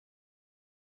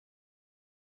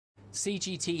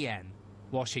CGTN,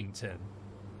 Washington.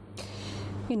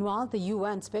 Meanwhile, the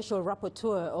UN Special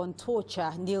Rapporteur on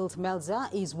Torture, Nils Melzer,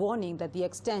 is warning that the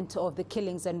extent of the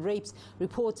killings and rapes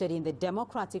reported in the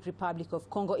Democratic Republic of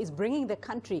Congo is bringing the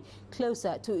country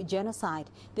closer to genocide.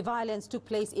 The violence took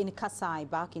place in Kasai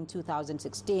back in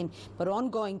 2016, but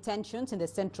ongoing tensions in the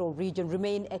central region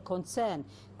remain a concern.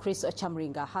 Chris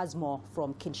Chamringa has more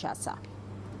from Kinshasa.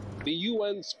 The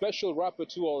UN Special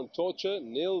Rapporteur on Torture,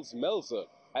 Nils Melzer,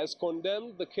 has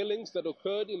condemned the killings that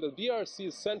occurred in the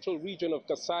DRC's central region of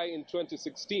Kasai in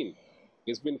 2016.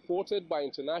 He's been quoted by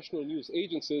international news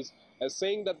agencies as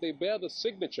saying that they bear the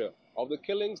signature of the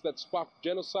killings that sparked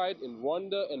genocide in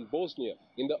Rwanda and Bosnia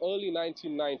in the early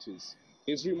 1990s.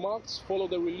 His remarks follow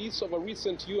the release of a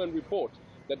recent UN report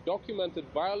that documented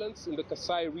violence in the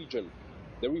Kasai region.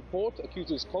 The report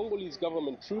accuses Congolese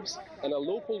government troops and a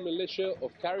local militia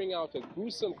of carrying out a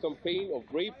gruesome campaign of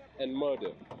rape and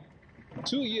murder.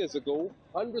 2 years ago,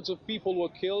 hundreds of people were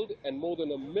killed and more than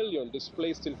 1 million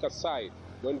displaced in Kasai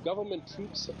when government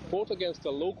troops fought against a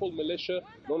local militia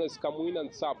known as Kamwina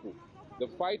Nsapu. The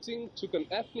fighting took an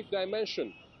ethnic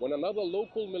dimension when another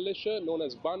local militia known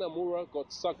as Banamura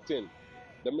got sucked in.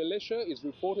 The militia is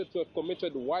reported to have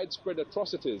committed widespread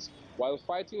atrocities while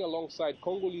fighting alongside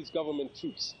Congolese government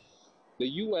troops. The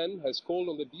UN has called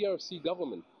on the DRC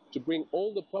government to bring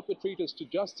all the perpetrators to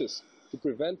justice to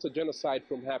prevent a genocide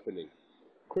from happening.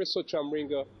 Chris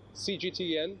Chamringa,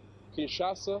 CGTN,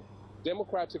 Kinshasa,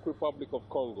 Democratic Republic of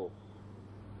Congo.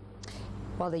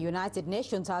 Well, the United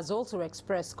Nations has also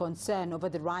expressed concern over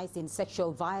the rise in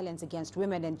sexual violence against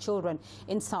women and children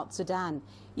in South Sudan.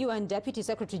 UN Deputy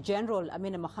Secretary General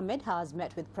Amina Mohamed has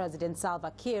met with President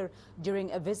Salva Kiir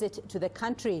during a visit to the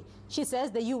country. She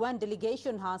says the UN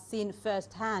delegation has seen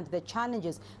firsthand the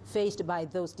challenges faced by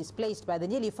those displaced by the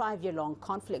nearly 5-year-long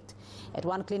conflict. At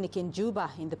one clinic in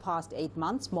Juba in the past 8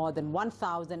 months, more than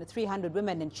 1,300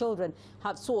 women and children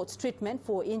have sought treatment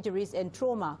for injuries and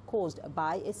trauma caused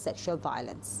by sexual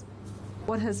violence.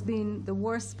 What has been the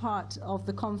worst part of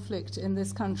the conflict in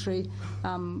this country,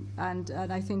 and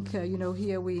I think,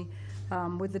 here we,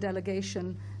 with the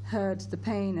delegation, heard the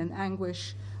pain and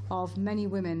anguish of many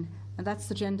women, and that's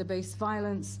the gender-based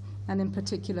violence, and in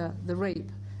particular the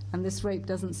rape. And this rape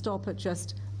doesn't stop at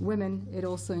just women, it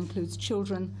also includes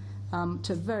children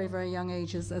to very, very young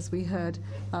ages, as we heard,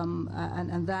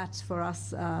 and that for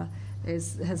us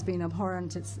has been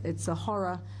abhorrent. It's a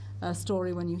horror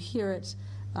story when you hear it.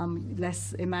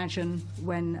 Let's imagine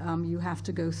when you have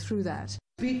to go through that.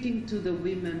 Speaking to the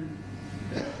women,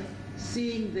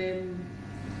 seeing them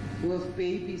with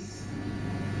babies,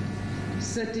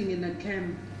 sitting in a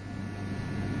camp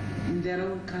in their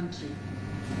own country,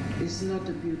 is not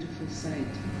a beautiful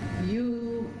sight.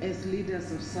 You, as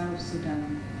leaders of South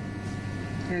Sudan,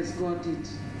 has got it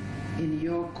in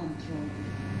your control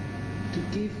to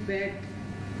give back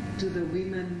to the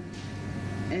women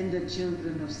and the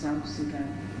children of South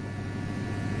Sudan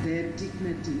their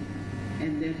dignity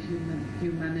and their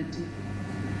humanity.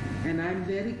 And I'm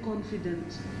very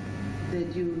confident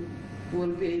that you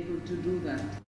will be able to do that.